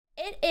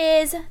It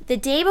is the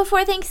day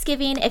before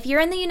Thanksgiving. If you're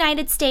in the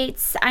United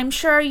States, I'm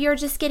sure you're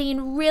just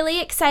getting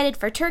really excited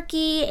for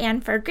turkey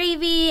and for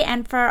gravy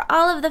and for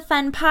all of the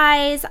fun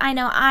pies. I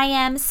know I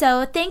am.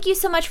 So thank you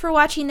so much for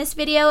watching this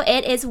video.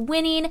 It is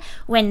Winning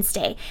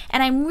Wednesday.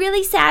 And I'm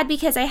really sad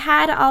because I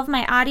had all of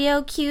my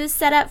audio cues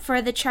set up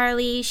for the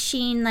Charlie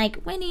Sheen,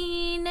 like,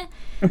 winning.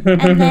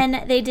 And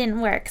then they didn't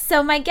work.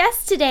 So my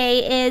guest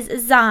today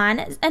is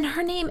Zon, and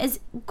her name is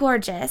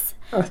gorgeous.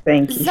 Oh,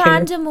 thank you.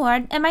 Zon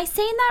d'Amour. Am I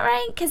saying that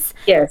right? Because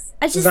Yes,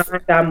 I just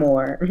Zon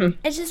d'Amour.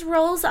 it just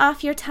rolls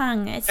off your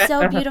tongue. It's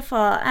so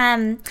beautiful.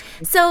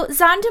 So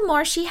Zon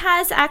d'Amour, she's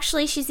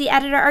the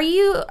editor.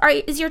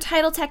 Is your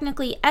title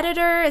technically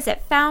editor? Is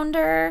it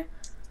founder?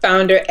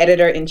 Founder,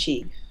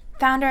 editor-in-chief.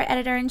 Founder,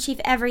 editor in chief,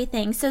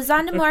 everything. So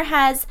Zon d'Amour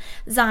has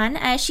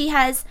she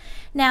has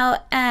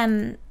now.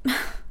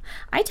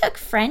 I took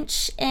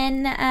French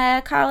in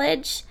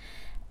college,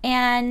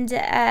 and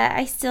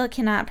I still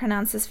cannot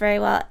pronounce this very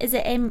well. Is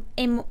it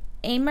Amour?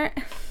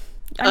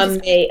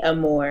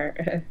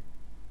 Amour.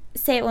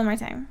 Say it one more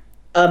time.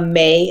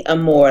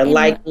 Amour,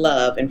 like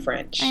love in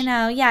French. I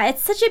know, yeah.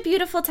 It's such a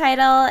beautiful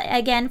title,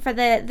 again, for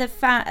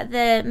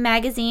the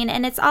magazine,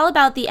 and it's all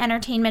about the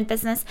entertainment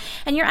business.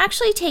 And you're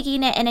actually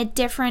taking it in a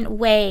different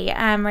way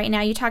right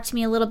now. You talked to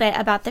me a little bit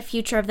about the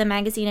future of the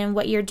magazine and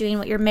what you're doing,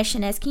 what your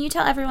mission is. Can you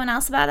tell everyone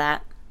else about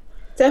that?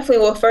 Definitely.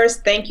 Well,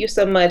 first, thank you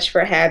so much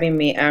for having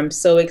me. I'm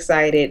so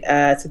excited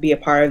to be a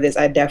part of this.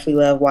 I definitely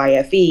love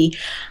YFE.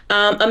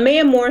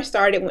 Amour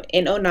started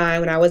in '09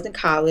 when I was in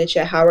college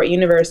at Howard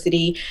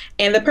University,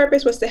 and the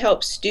purpose was to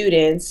help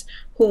students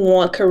who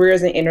want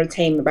careers in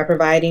entertainment by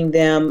providing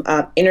them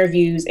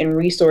interviews and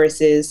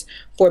resources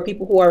for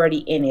people who are already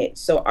in it.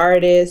 So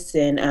artists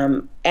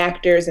and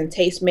actors and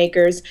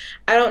tastemakers,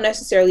 I don't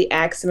necessarily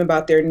ask them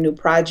about their new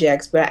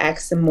projects, but I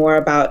ask them more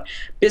about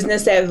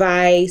business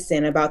advice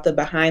and about the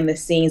behind the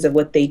scenes of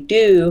what they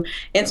do.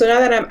 And so now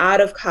that I'm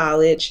out of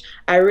college,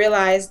 I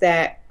realize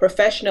that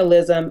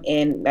professionalism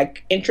and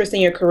like interest in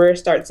your career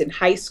starts in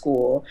high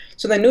school.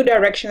 So the new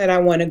direction that I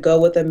want to go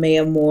with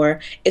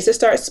Amour is to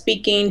start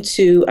speaking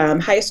to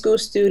high school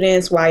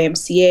students,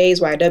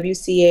 YMCAs,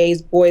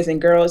 YWCAs, Boys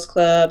and Girls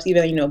Clubs,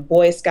 even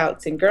Boy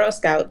Scouts and Girl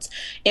Scouts,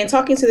 and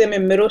talking to them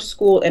in middle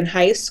school and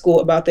high school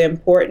about the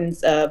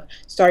importance of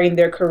starting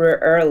their career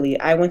early.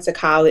 I went to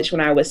college when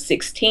I was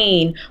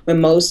 16,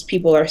 when most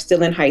people are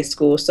still in high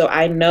school. So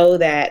I know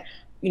that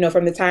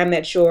from the time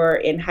that you're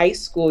in high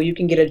school, you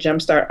can get a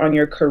jump start on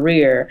your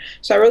career.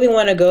 So I really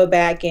want to go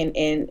back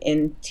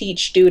and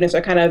teach students or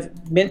kind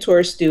of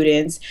mentor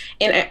students.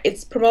 And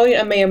it's promoting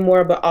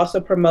Amour, but also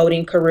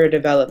promoting career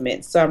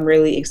development. So I'm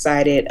really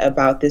excited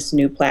about this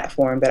new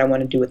platform that I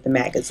want to do with the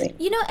magazine.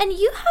 And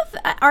you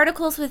have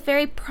articles with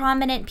very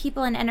prominent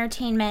people in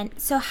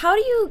entertainment. So how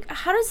do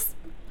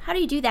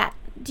you do that?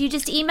 Do you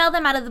just email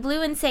them out of the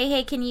blue and say,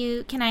 hey,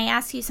 can I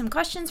ask you some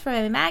questions for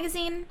my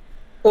magazine?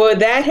 Well,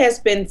 that has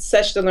been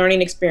such the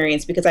learning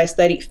experience because I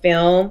studied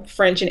film,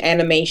 French, and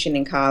animation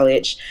in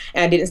college,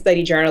 and I didn't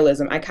study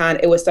journalism.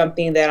 It was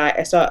something that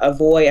I saw a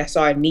void, I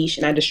saw a niche,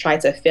 and I just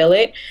tried to fill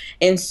it.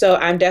 And so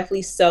I'm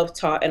definitely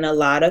self-taught in a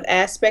lot of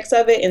aspects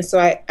of it. And so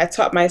I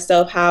taught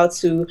myself how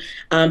to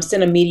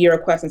send a media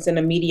request and send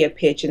a media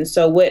pitch. And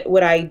so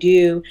what I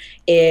do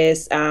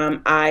is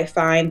I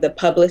find the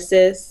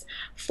publicists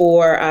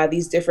for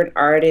these different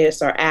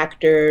artists or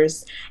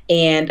actors,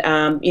 and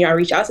I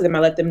reach out to them. I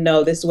let them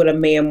know this is what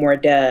Amour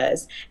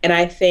does, and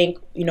I think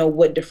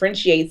what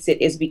differentiates it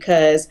is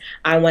because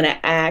I want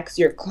to ask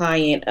your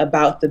client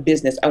about the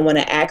business. I want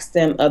to ask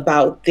them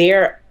about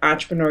their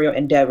entrepreneurial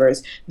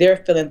endeavors, their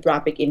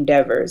philanthropic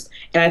endeavors,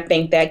 and I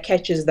think that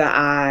catches the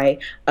eye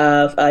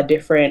of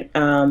different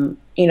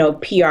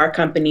PR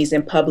companies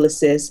and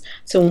publicists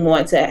to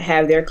want to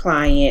have their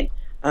client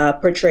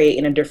portray it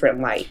in a different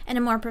light. In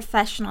a more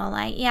professional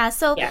light. Yeah.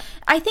 So Yeah.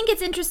 I think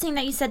it's interesting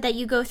that you said that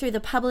you go through the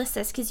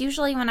publicist, because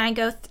usually when I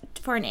go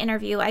for an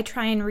interview, I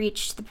try and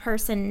reach the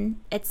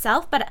person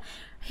itself, but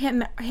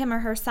him or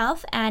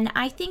herself, and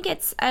I think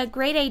it's a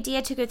great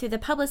idea to go through the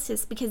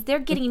publicist because they're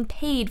getting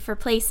paid for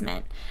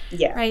placement.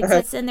 Yeah. Right. So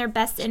it's in their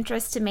best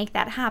interest to make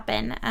that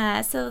happen.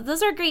 So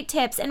those are great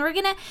tips, and we're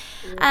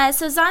gonna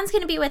so Zon's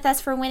gonna be with us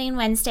for Winning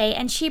Wednesday,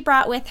 and she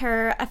brought with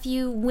her a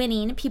few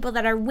people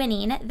that are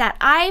winning that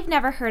I've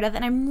never heard of,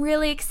 and I'm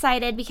really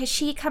excited because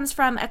she comes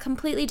from a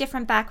completely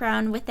different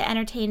background with the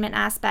entertainment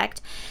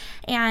aspect,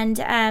 and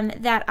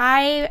that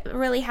I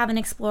really haven't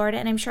explored,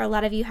 and I'm sure a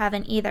lot of you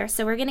haven't either.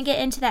 So we're going to get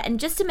into that in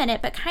just a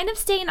minute, but kind of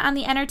staying on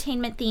the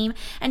entertainment theme,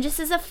 and just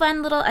as a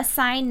fun little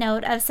aside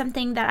note of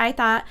something that I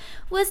thought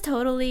was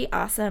totally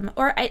awesome,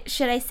 or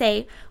should I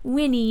say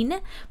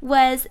winning,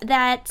 was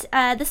that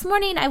this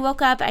morning I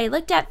woke up, I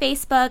looked at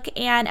Facebook,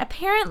 and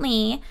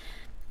apparently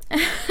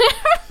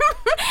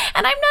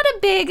And I'm not a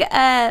big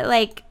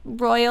like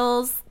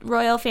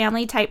royal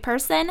family type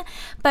person,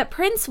 but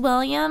Prince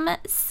William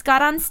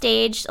got on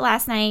stage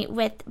last night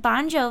with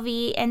Bon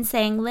Jovi and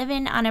sang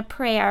 "Livin' on a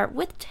Prayer"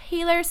 with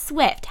Taylor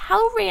Swift.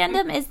 How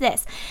random is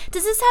this?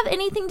 Does this have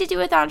anything to do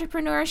with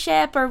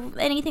entrepreneurship or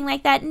anything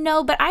like that?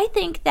 No, but I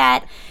think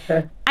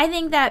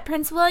that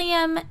Prince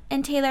William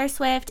and Taylor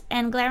Swift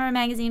and Glamour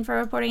magazine for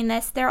reporting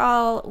this, they're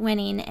all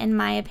winning in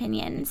my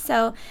opinion.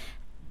 So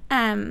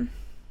I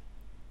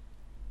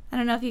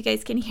don't know if you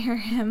guys can hear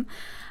him.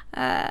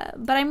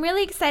 But I'm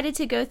really excited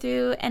to go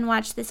through and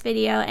watch this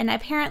video. And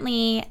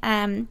apparently,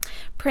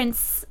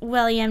 Prince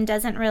William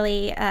doesn't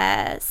really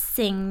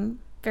sing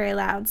very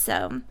loud,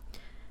 so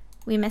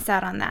we miss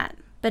out on that.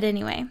 But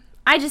anyway,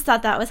 I just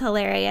thought that was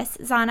hilarious.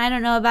 Zahn, I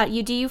don't know about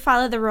you. Do you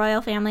follow the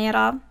royal family at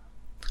all?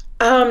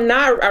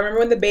 Not. I remember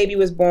when the baby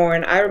was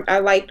born. I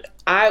liked.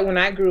 I When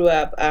I grew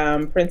up,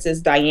 Princess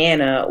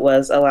Diana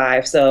was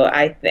alive, so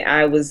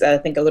I was, I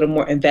think, a little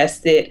more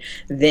invested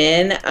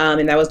then,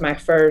 and that was my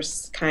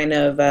first kind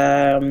of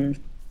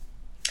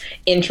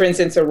entrance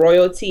into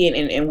royalty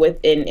and what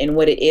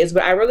it is.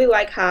 But I really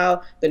like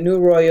how the new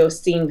royals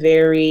seem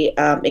very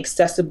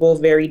accessible,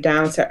 very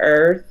down to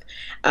earth.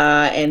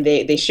 And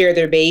they share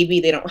their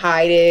baby, they don't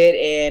hide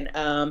it,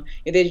 and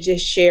they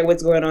just share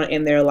what's going on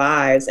in their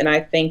lives. And I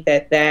think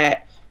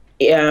that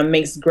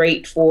makes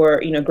great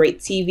for great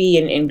TV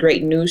and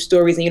great news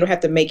stories, and you don't have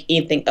to make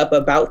anything up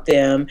about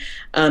them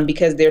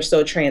because they're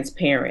so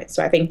transparent.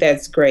 So I think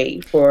that's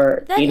great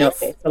for That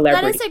is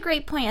celebrity. a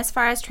great point as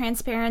far as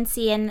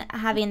transparency and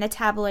having the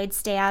tabloids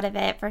stay out of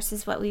it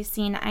versus what we've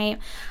seen. I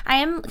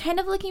am kind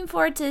of looking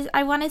forward to.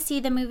 I want to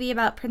see the movie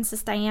about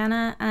Princess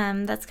Diana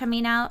that's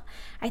coming out.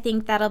 I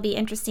think that'll be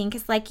interesting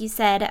because, like you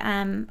said,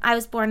 I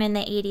was born in the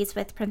 '80s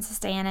with Princess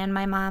Diana and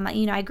my mom.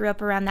 I grew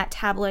up around that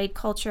tabloid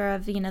culture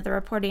of the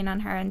reporting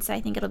on her, and so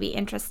I think it'll be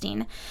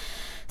interesting.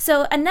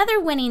 So another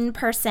winning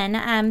person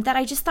that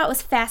I just thought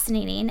was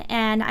fascinating,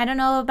 and I don't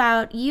know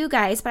about you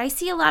guys, but I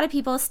see a lot of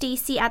people.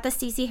 Stacey at the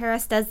Stacey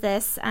Harris does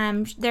this.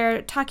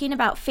 They're talking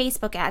about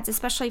Facebook ads,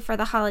 especially for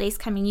the holidays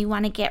coming. You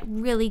want to get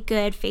really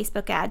good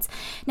Facebook ads.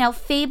 Now,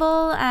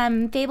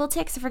 Fable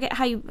Ticks, I forget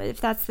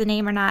if that's the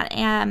name or not.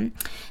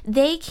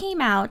 They came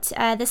out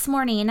this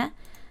morning.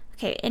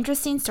 Okay,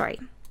 interesting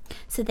story.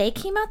 So they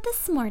came out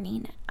this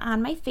morning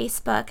on my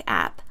Facebook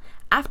app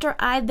after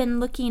I've been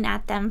looking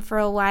at them for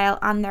a while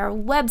on their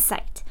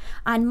website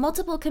on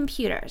multiple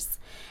computers.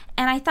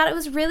 And I thought it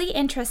was really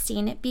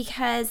interesting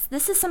because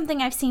this is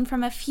something I've seen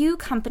from a few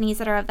companies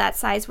that are of that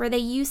size where they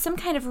use some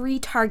kind of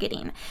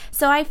retargeting.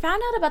 So I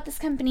found out about this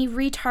company,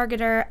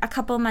 Retargeter, a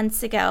couple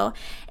months ago.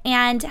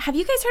 And have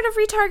you guys heard of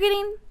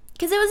retargeting?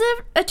 Because it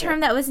was a term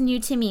that was new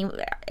to me.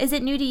 Is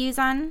it new to use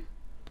on?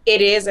 It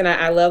is, and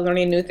I love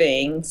learning new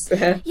things.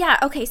 Yeah,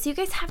 okay, so you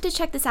guys have to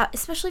check this out,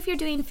 especially if you're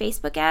doing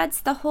Facebook ads.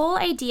 The whole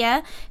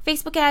idea,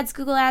 Facebook ads,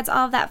 Google ads,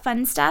 all of that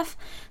fun stuff.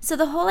 So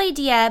the whole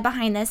idea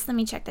behind this, let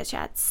me check the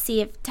chat,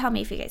 tell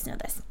me if you guys know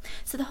this.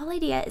 So the whole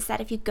idea is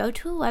that if you go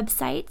to a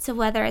website, so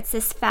whether it's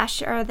this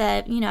fashion or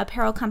the,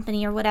 apparel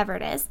company or whatever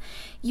it is,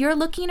 you're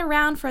looking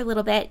around for a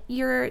little bit,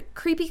 your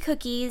creepy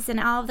cookies and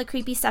all of the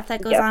creepy stuff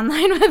that goes Yep.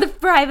 online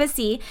with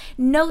privacy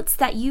notes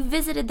that you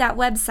visited that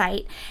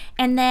website.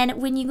 And then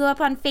when you go up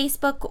on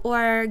Facebook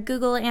or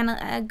Google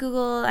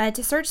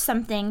to search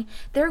something,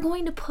 they're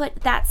going to put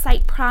that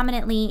site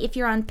prominently. If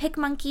you're on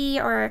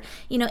PicMonkey or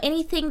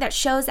anything that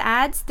shows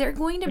ads, they're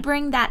going to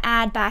bring that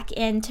ad back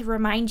in to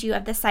remind you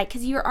of the site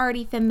because you're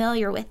already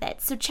familiar with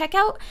it. So check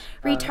out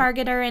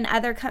Retargeter and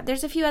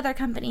there's a few other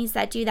companies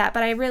that do that,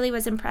 but I really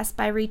was impressed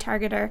by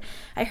Retargeter.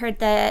 I heard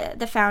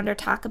the founder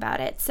talk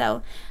about it.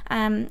 So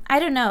I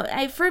don't know.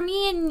 For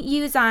me and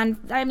you, Zon,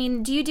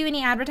 do you do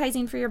any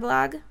advertising for your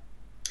blog?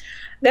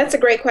 That's a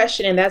great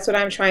question, and that's what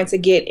I'm trying to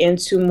get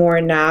into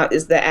more now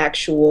is the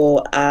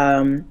actual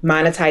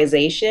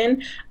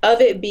monetization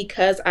of it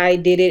because I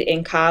did it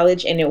in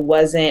college and it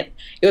was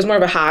more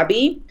of a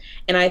hobby.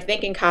 And I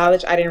think in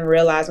college I didn't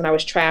realize when I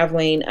was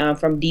traveling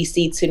from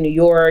DC to New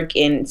York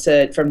and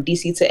from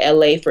DC to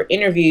LA for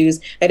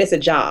interviews that it's a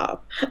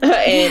job,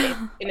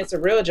 and it's a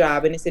real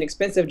job and it's an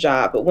expensive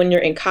job. But when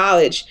you're in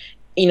college,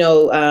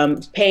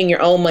 paying your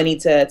own money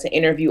to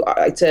interview,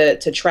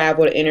 to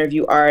travel to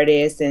interview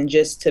artists and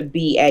just to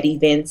be at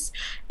events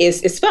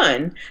is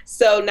fun.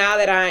 So now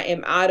that I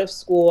am out of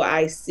school,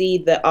 I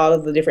see all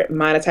of the different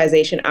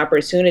monetization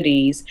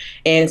opportunities,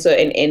 and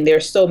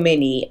there's so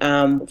many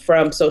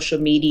from social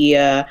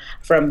media,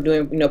 from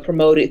doing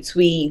promoted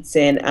tweets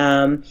and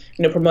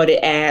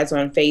promoted ads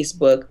on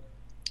Facebook.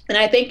 And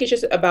I think it's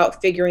just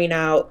about figuring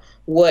out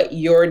what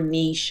your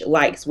niche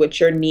likes, what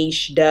your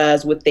niche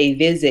does, what they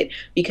visit,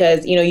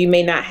 because you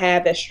may not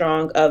have as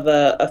strong of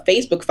a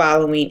Facebook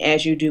following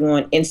as you do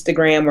on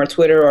Instagram or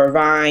Twitter or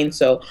Vine.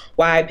 So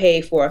why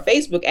pay for a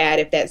Facebook ad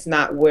if that's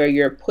not where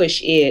your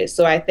push is?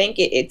 So I think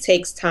it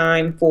takes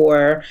time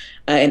for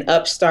an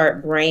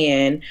upstart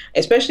brand,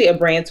 especially a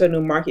brand to a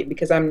new market,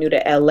 because I'm new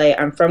to LA.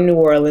 I'm from New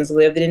Orleans,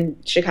 lived in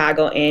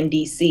Chicago and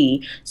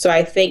DC. So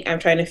I think I'm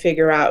trying to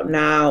figure out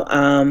now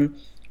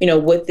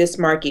what this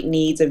market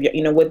needs of,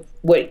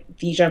 what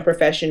these young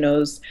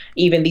professionals,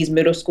 even these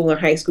middle school and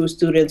high school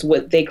students,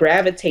 what they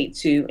gravitate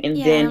to, and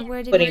Yeah, then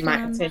where to go putting my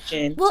down.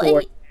 attention Well,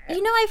 toward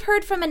and that. I've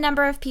heard from a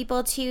number of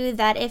people too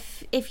that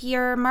if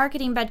you're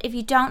marketing, but if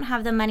you don't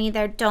have the money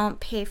there, don't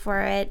pay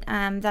for it,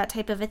 that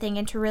type of a thing,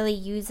 and to really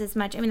use as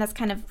much. I mean, that's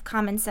kind of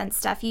common sense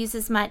stuff. Use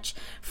as much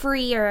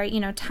free or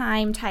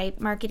time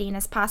type marketing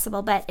as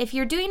possible. But if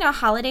you're doing a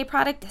holiday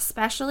product,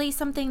 especially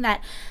something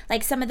that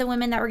like some of the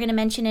women that we're going to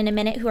mention in a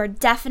minute who are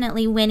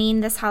definitely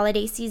winning this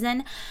holiday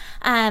season,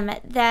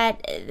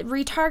 that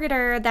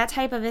retargeter, that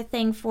type of a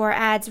thing for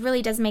ads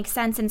really does make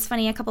sense. And it's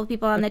funny, a couple of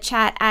people on the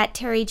chat at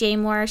Terry J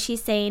Moore,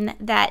 she's saying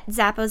that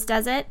Zappos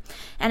does it,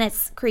 and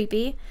it's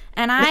creepy.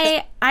 And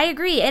I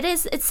agree.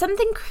 It's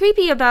something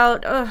creepy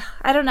about.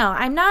 I don't know.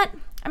 I'm not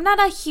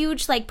a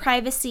huge like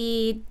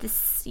privacy.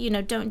 This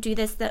don't do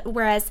this.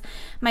 Whereas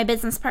my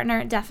business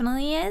partner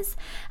definitely is.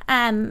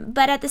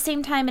 But at the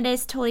same time, it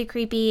is totally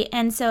creepy.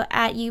 And so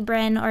at you,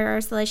 Bryn or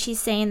Ursula, she's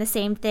saying the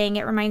same thing.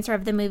 It reminds her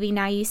of the movie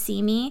Now You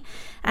See Me.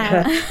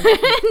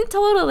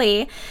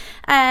 Totally.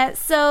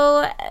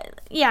 So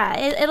yeah,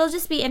 it'll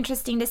just be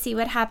interesting to see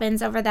what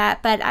happens over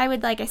that. But I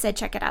would, like I said,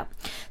 check it out.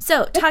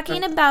 So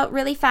talking about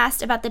really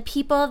fast about the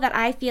people that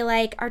I feel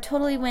like are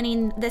totally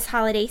winning this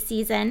holiday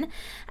season.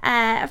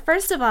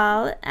 First of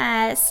all,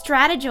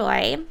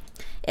 Stratajoy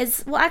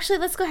is, well, actually,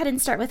 let's go ahead and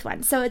start with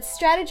one. So it's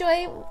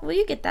Stratajoy. Will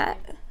you get that?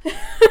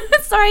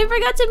 Sorry, I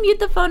forgot to mute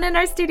the phone in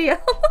our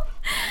studio.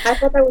 I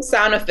thought that was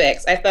sound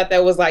effects. I thought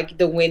that was like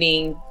the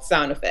winning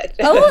sound effect.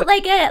 Oh,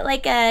 like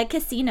a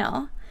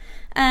casino.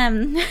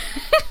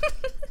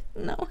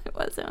 No, it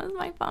wasn't. It was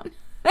my phone.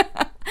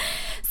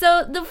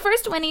 So the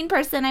first winning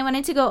person I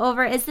wanted to go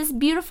over is this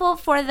beautiful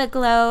For the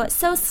Glow,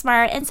 so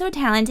smart and so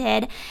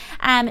talented,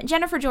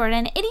 Jennifer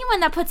Jordan. Anyone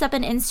that puts up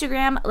an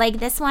Instagram like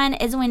this one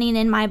is winning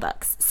in my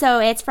books. So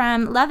it's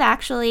from Love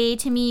Actually,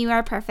 To Me You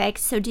Are Perfect,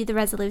 So Do the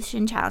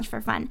Resolution Challenge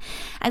for Fun.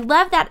 I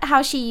love that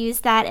how she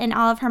used that in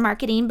all of her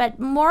marketing,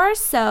 but more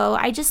so,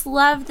 I just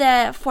love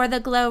the For the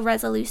Glow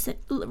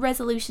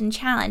resolution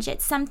challenge.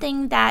 It's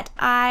something that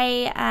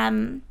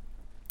I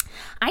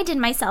did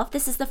myself.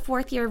 This is the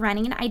 4th year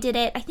running. I did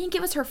it, I think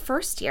it was her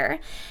first year.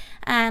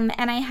 And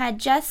I had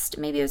just,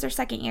 maybe it was her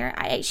second year.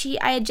 I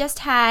had just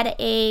had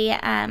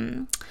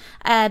a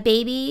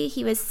baby.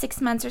 He was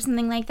 6 months or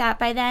something like that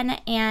by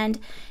then. And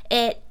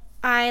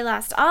I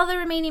lost all the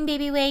remaining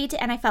baby weight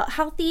and I felt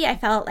healthy. I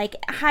felt like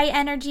high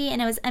energy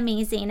and it was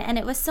amazing. And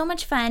it was so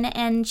much fun.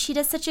 And she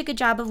does such a good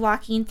job of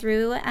walking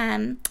through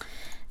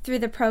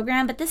the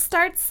program. But this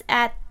starts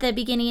at the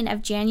beginning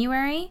of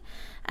January.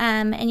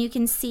 And you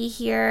can see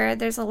here,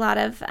 there's a lot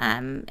of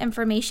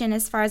information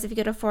as far as if you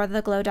go to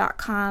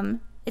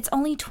fortheglow.com. It's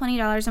only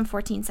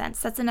 $20.14.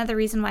 That's another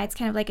reason why it's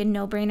kind of like a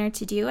no-brainer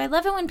to do. I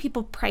love it when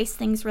people price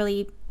things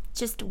really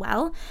just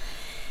well.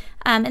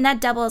 And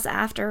that doubles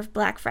after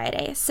Black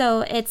Friday.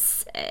 So I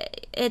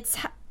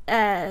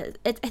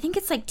think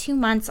it's like 2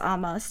 months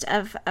almost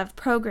of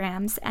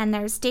programs, and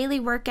there's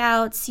daily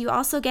workouts. You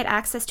also get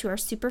access to our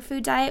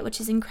superfood diet, which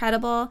is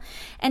incredible.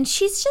 And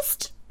she's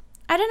just,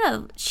 I don't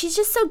know, she's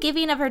just so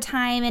giving of her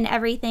time and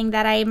everything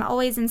that I'm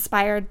always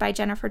inspired by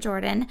Jennifer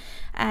Jordan.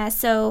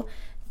 So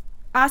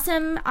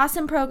awesome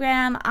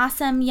program,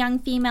 awesome young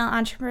female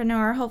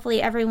entrepreneur.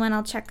 Hopefully everyone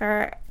will check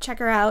her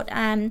out.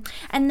 And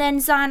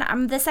then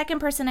Zon, the second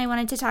person I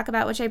wanted to talk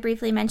about, which I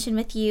briefly mentioned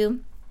with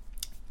you,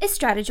 is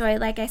Stratajoy,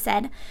 like I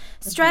said.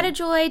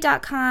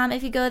 Stratajoy.com.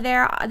 If you go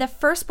there, the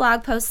first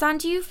blog post, Zon,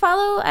 do you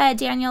follow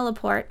Danielle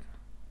Laporte?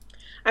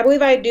 I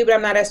believe I do, but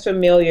I'm not as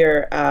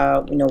familiar,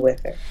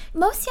 with her.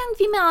 Most young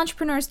female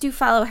entrepreneurs do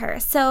follow her.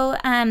 So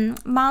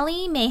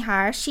Molly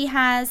Mahar, she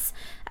has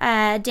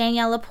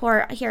Danielle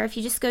Laporte here. If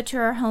you just go to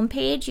her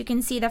homepage, you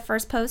can see the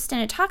first post,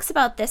 and it talks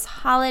about this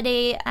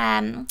holiday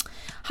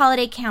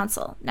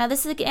council. Now,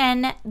 this is,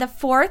 again, the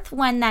 4th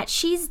one that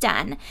she's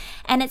done,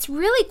 and it's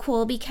really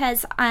cool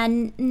because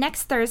on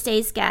next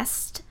Thursday's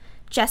guest,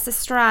 Jess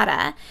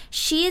Estrada,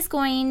 she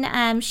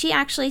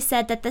actually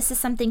said that this is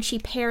something she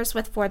pairs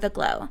with For the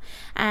Glow.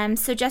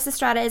 So Jess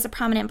Estrada is a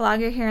prominent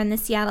blogger here in the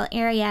Seattle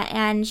area,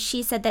 and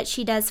she said that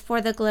she does For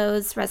the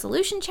Glow's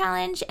resolution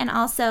challenge and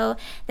also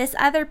this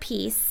other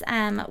piece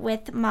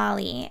with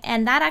Molly.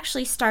 And that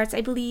actually starts,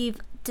 I believe,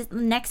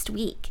 next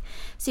week.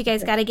 So you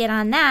guys got to get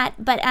on that.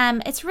 But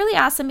it's really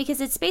awesome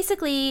because it's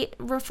basically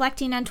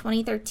reflecting on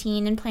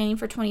 2013 and planning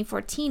for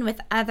 2014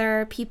 with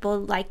other people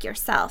like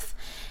yourself.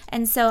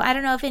 And so I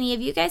don't know if any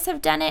of you guys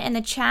have done it in the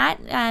chat.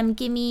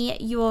 Give me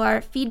your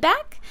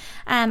feedback.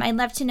 I'd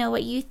love to know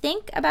what you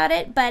think about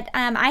it. But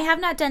I have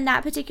not done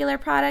that particular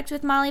product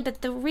with Molly.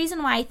 But the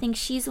reason why I think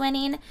she's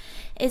winning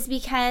is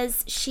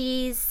because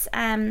she's,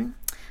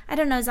 I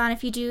don't know, Zon,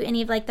 if you do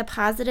any of like the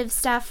positive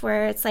stuff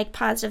where it's like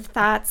positive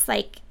thoughts,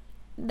 like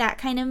that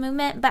kind of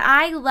movement, but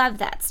I love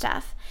that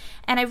stuff.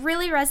 And I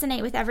really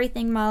resonate with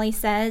everything Molly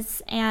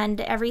says and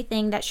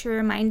everything that she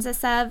reminds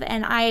us of.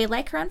 And I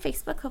like her on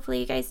Facebook. Hopefully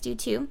you guys do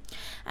too.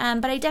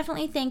 But I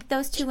definitely think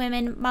those two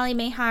women, Molly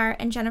Mahar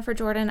and Jennifer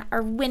Jordan,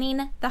 are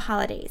winning the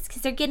holidays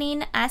because they're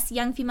getting us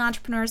young female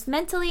entrepreneurs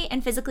mentally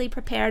and physically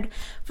prepared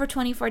for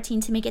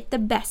 2014 to make it the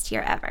best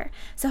year ever.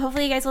 So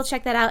hopefully you guys will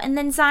check that out. And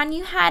then Zon,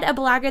 you had a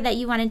blogger that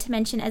you wanted to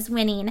mention as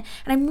winning.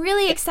 And I'm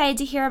really excited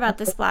to hear about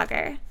this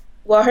blogger.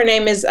 Well, her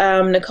name is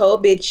Nicole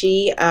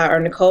Bitchie, or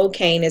Nicole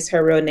Kane is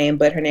her real name,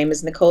 but her name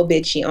is Nicole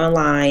Bitchie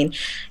online.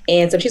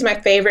 And so she's my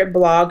favorite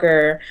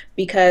blogger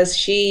because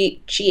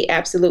she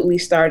absolutely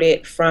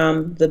started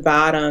from the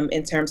bottom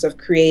in terms of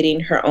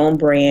creating her own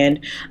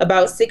brand.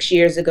 About 6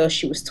 years ago,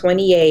 she was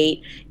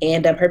 28,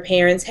 and her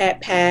parents had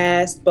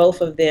passed,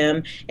 both of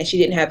them, and she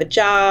didn't have a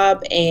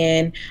job,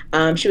 and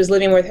she was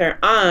living with her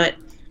aunt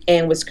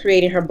and was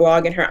creating her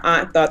blog, and her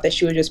aunt thought that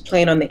she was just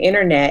playing on the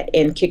internet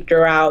and kicked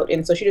her out.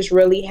 And so she just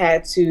really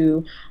had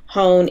to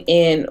hone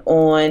in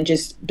on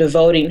just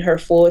devoting her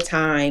full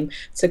time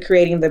to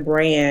creating the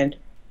brand.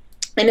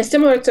 And it's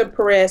similar to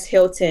Perez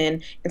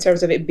Hilton in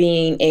terms of it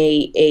being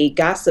a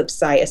gossip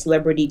site, a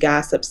celebrity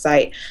gossip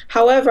site.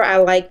 However, I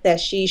like that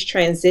she's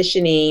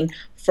transitioning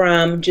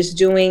from just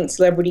doing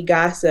celebrity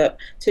gossip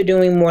to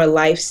doing more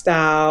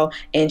lifestyle.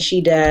 And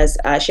she has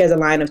a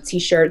line of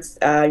t-shirts,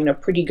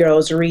 Pretty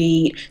Girls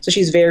Read. So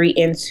she's very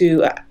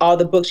into all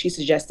the books she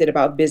suggested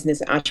about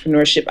business and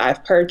entrepreneurship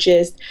I've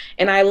purchased.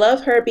 And I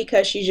love her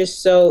because she's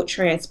just so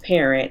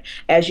transparent.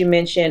 As you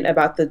mentioned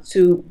about the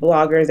two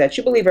bloggers that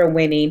you believe are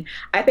winning,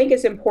 I think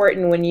it's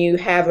important when you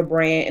have a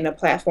brand and a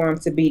platform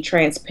to be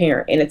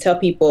transparent and to tell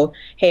people,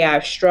 hey,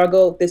 I've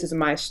struggled. This is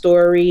my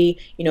story.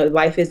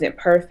 Life isn't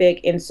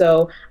perfect. And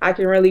so I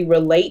can really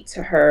relate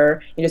to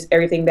her and just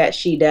everything that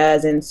she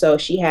does. And so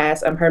she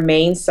has her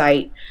main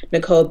site,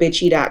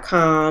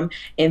 NicoleBitchie.com,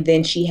 and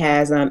then she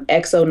has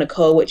XO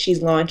Nicole, which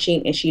she's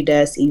launching, and she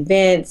does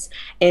events.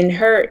 And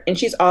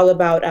she's all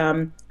about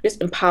just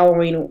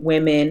empowering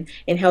women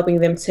and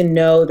helping them to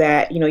know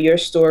that, your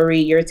story,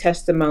 your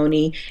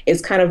testimony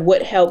is kind of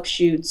what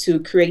helps you to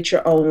create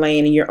your own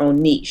lane and your own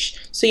niche.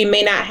 So you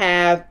may not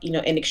have,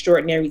 an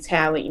extraordinary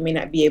talent. You may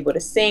not be able to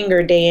sing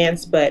or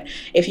dance, but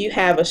if you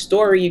have a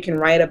story, you can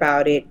write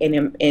about it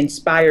and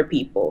inspire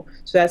people.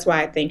 So that's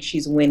why I think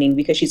she's winning,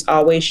 because she's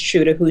always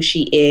true to who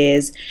she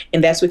is.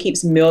 And that's what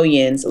keeps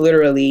millions,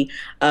 literally,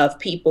 of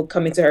people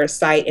coming to her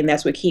site. And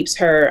that's what keeps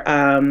her,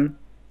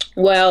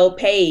 well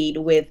paid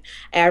with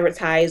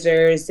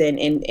advertisers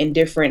and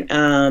different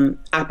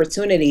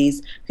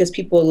opportunities, because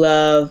people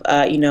love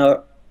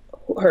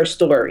her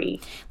story.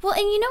 Well,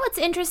 and what's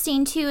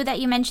interesting too, that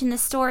you mentioned the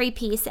story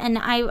piece, and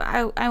I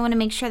want to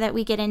make sure that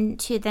we get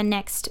into the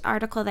next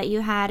article that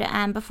you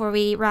had before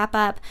we wrap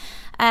up.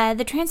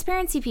 The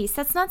transparency piece,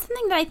 that's not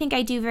something that I think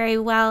I do very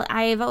well.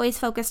 I've always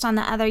focused on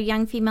the other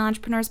young female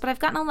entrepreneurs, but I've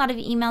gotten a lot of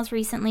emails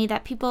recently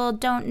that people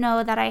don't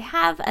know that I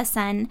have a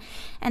son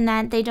and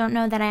that they don't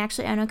know that I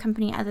actually own a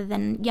company other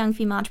than young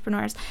female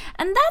entrepreneurs.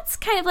 And that's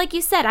kind of like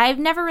you said, I've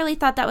never really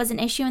thought that was an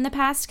issue in the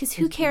past, because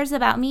who cares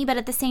about me? But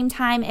at the same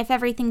time, if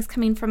everything's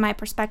coming from my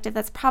perspective,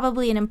 that's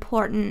probably an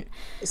important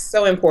It's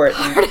so important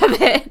part of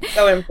it.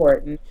 So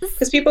important,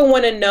 because people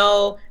want to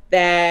know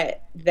that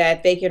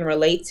they can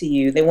relate to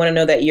you. They want to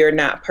know that you're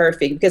not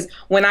perfect. Because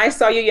when I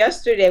saw you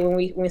yesterday, when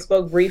we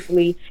spoke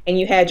briefly, and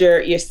you had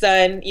your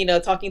son,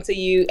 talking to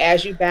you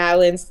as you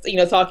balanced,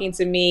 talking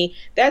to me,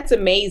 that's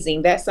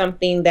amazing. That's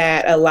something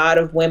that a lot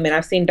of women,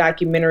 I've seen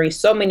documentaries,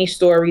 so many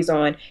stories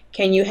on,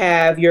 can you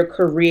have your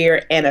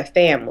career and a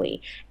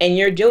family? And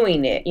you're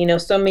doing it.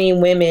 So many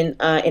women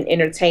in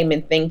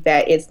entertainment think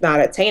that it's not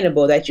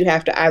attainable, that you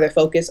have to either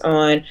focus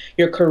on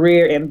your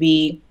career and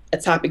be a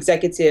top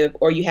executive,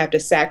 or you have to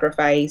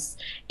sacrifice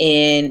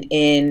in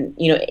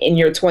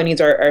your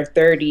 20s or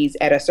 30s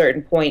at a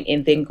certain point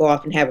and then go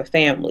off and have a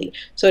family.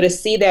 So to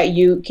see that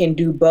you can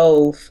do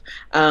both,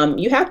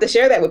 you have to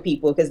share that with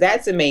people, because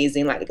that's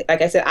amazing. Like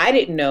I said, I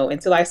didn't know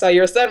until I saw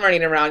your son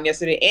running around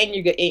yesterday,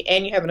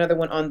 and you have another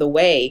one on the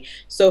way.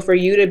 So for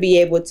you to be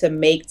able to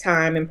make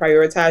time and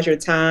prioritize your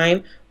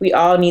time, we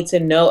all need to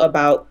know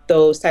about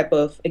those type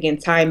of, again,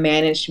 time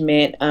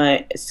management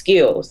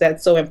skills.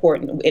 That's so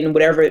important in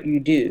whatever you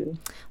do.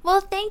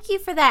 Well, thank you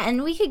for that.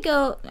 And we could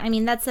go,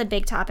 that's a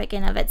big topic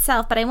in of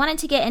itself, but I wanted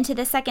to get into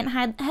the second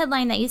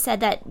headline that you said,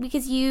 that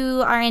because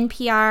you are in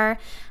PR,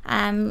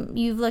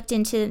 you've looked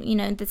into,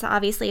 that's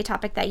obviously a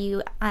topic that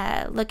you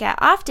look at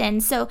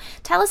often. So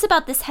tell us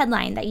about this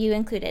headline that you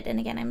included. And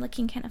again, I'm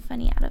looking kind of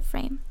funny out of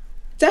frame.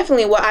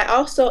 Definitely. Well, I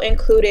also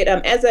included,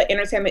 as an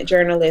entertainment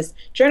journalist,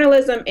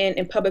 journalism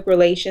and public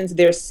relations,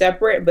 they're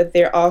separate, but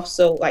they're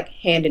also like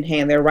hand in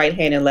hand. They're right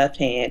hand and left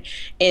hand.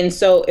 And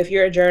so if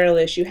you're a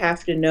journalist, you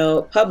have to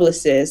know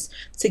publicists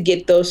to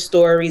get those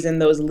stories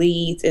and those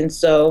leads. And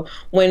so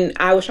when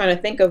I was trying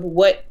to think of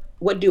what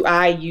what do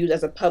I use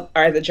as a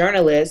or as a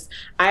journalist?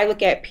 I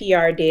look at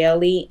PR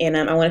Daily, and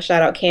I want to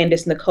shout out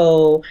Candace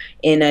Nicole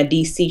in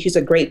DC. She's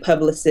a great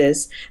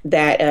publicist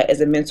that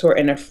is a mentor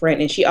and a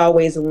friend, and she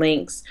always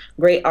links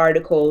great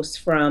articles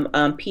from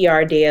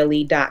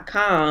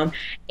prdaily.com.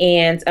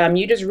 And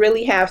you just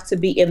really have to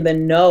be in the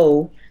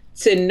know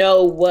to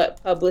know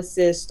what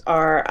publicists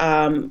are.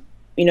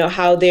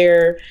 How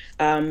they're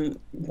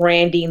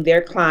branding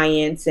their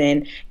clients,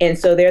 and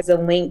so there's a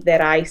link that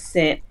I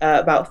sent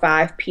about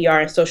 5 PR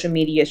and social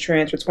media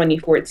trends for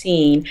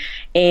 2014,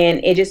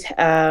 and it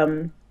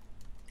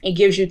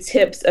gives you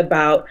tips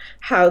about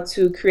how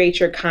to create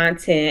your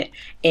content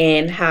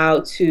and how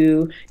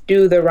to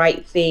do the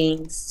right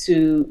things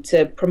to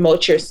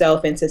promote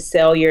yourself and to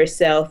sell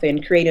yourself,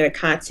 and creating a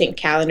content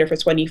calendar for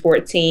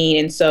 2014.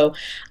 And so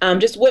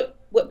just what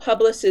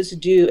publicists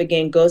do,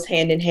 again, goes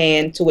hand in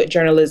hand to what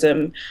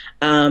journalism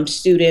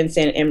students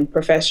and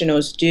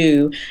professionals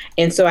do.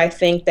 And so I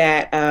think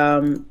that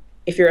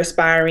if you're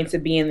aspiring to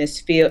be in this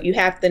field, you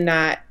have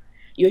to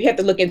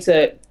look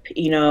into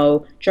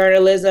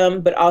journalism,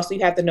 but also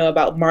you have to know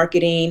about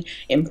marketing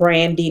and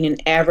branding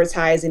and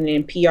advertising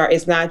and PR.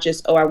 It's not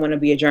just, oh, I want to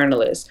be a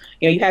journalist.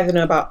 You have to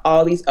know about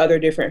all these other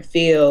different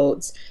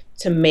fields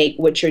to make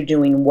what you're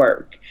doing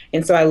work.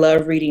 And so I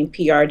love reading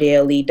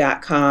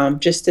prdaily.com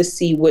just to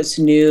see what's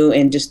new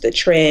and just the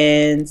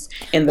trends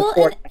and the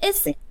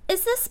forecasting.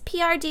 Is this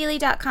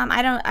prdaily.com?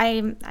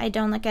 I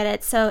don't look at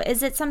it. So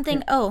is it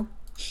something? Oh,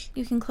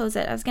 you can close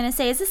it. I was gonna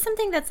say, is this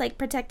something that's like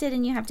protected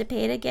and you have to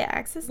pay to get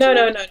access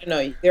to?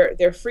 No.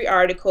 They're free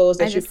articles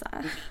that you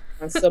can read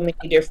on so many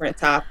different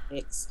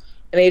topics.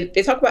 And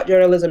they talk about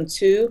journalism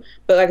too.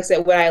 But like I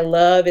said, what I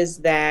love is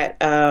that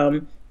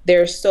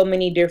there's so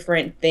many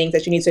different things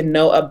that you need to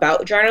know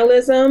about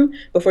journalism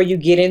before you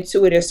get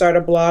into it and start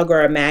a blog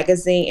or a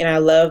magazine. And I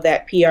love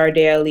that PR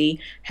Daily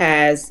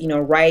has,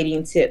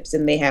 writing tips,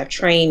 and they have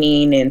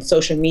training and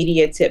social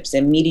media tips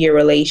and media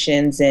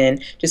relations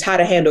and just how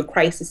to handle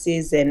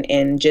crises,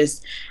 and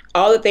just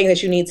all the things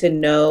that you need to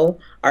know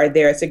are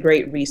there. It's a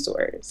great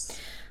resource.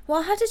 Well,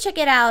 I'll have to check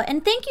it out.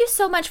 And thank you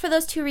so much for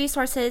those 2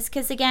 resources,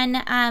 because,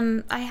 again,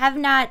 I have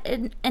not,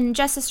 and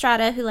Jess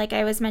Estrada, who, like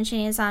I was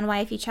mentioning, is on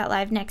YFE Chat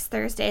Live next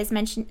Thursday,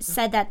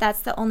 said that that's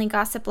the only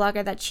gossip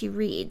blogger that she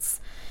reads.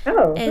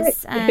 Oh,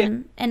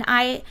 and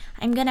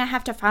I'm going to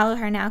have to follow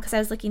her now because I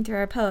was looking through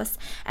her posts.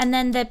 And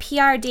then the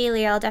PR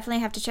Daily I'll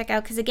definitely have to check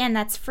out because, again,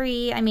 that's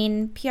free. I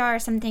mean, PR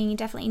is something you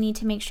definitely need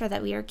to make sure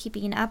that we are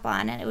keeping up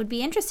on, and it would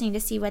be interesting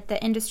to see what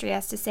the industry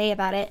has to say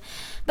about it.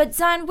 But,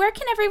 Zon, where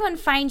can everyone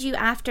find you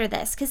after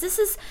this? Because this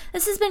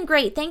has been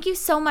great. Thank you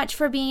so much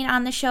for being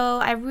on the show.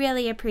 I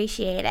really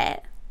appreciate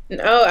it.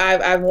 No,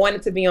 I've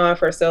wanted to be on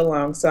for so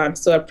long, so I'm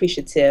so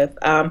appreciative.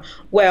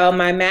 Well,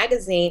 my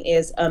magazine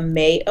is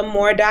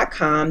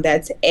Amour.com.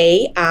 That's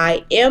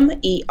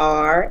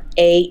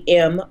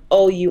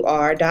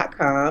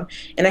AIMERAMOUR.com.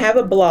 And I have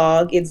a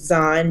blog. It's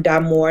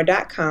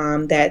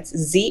zondamour.com.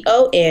 That's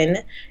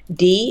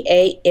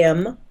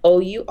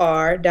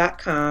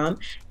ZONDAMOUR.com.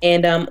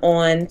 And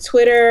on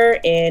Twitter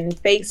and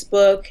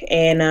Facebook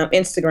and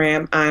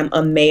Instagram, I'm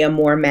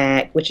Amour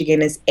Mag, which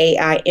again is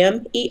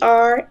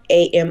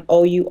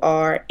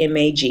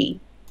AIMERAMOURMAG.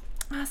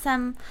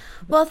 Awesome.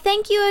 Well,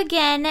 thank you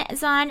again,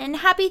 Zon, and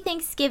happy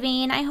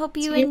Thanksgiving. I hope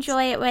you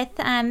enjoy it with,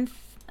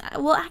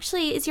 well,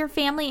 actually, is your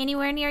family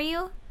anywhere near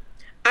you?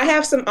 I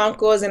have some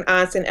uncles and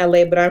aunts in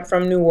LA, but I'm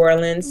from New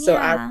Orleans, so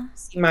I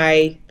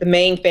see the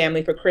main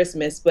family for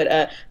Christmas.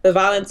 But the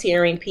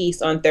volunteering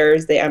piece on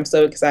Thursday, I'm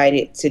so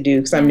excited to do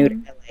because I'm new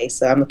to LA,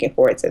 so I'm looking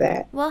forward to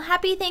that. Well,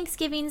 happy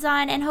Thanksgiving,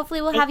 Zon, and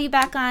hopefully we'll have you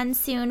back on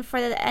soon for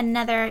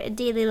another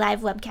daily live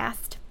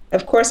webcast.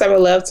 Of course, I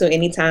would love to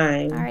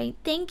anytime. All right,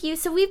 thank you.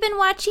 So we've been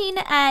watching,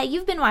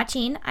 you've been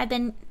watching, I've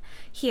been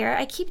here.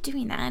 I keep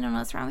doing that. I don't know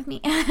what's wrong with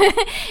me.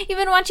 You've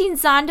been watching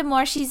Zon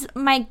D'Amour. She's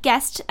my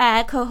guest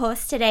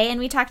co-host today, and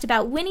we talked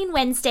about Winning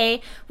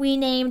Wednesday. We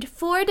named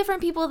 4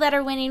 different people that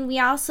are winning. We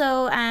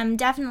also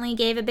definitely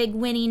gave a big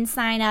winning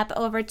sign up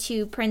over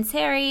to Prince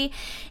Harry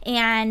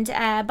and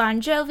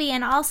Bon Jovi,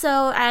 and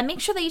also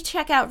make sure that you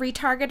check out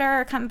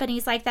Retargeter or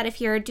companies like that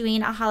if you're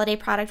doing a holiday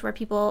product where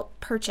people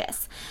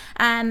purchase.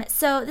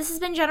 So this has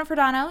been Jennifer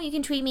Dono. You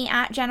can tweet me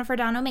at Jennifer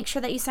Dono. Make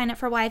sure that you sign up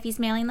for YFE's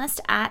mailing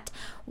list at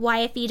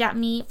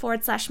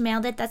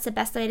yfe.me/mailed it. That's the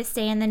best way to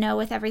stay in the know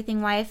with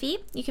everything YFE.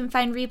 You can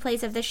find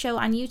replays of the show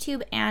on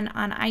YouTube and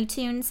on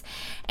iTunes.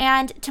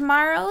 And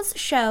tomorrow's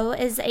show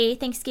is a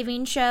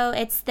Thanksgiving show.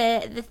 It's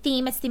the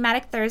theme, it's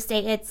Thematic Thursday.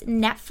 It's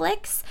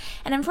Netflix.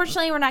 And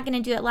unfortunately, we're not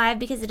going to do it live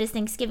because it is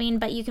Thanksgiving,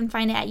 but you can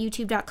find it at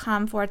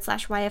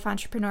youtube.com/YF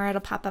Entrepreneur.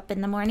 It'll pop up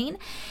in the morning.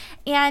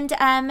 And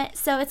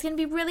so it's going to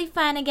be really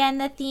fun. Again,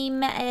 the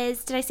theme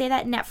is, did I say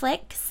that?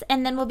 Netflix.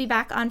 And then we'll be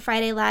back on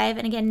Friday live.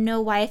 And again,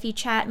 no YFE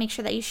chat. Make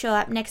sure that you show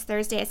up next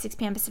Thursday at 6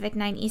 p.m. Pacific,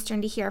 9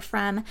 Eastern to hear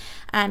from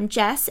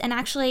Jess. And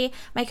actually,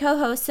 my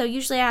co-host, so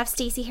usually I have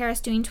Stacey Harris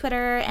doing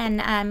Twitter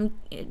and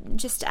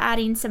just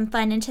adding some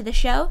fun into the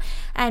show.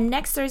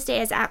 Next Thursday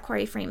is at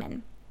Corey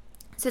Freeman.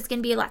 So it's going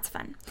to be lots of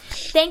fun.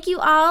 Thank you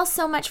all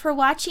so much for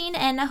watching,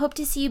 and I hope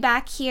to see you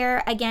back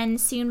here again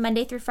soon,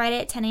 Monday through Friday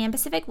at 10 a.m.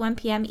 Pacific, 1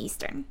 p.m.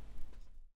 Eastern.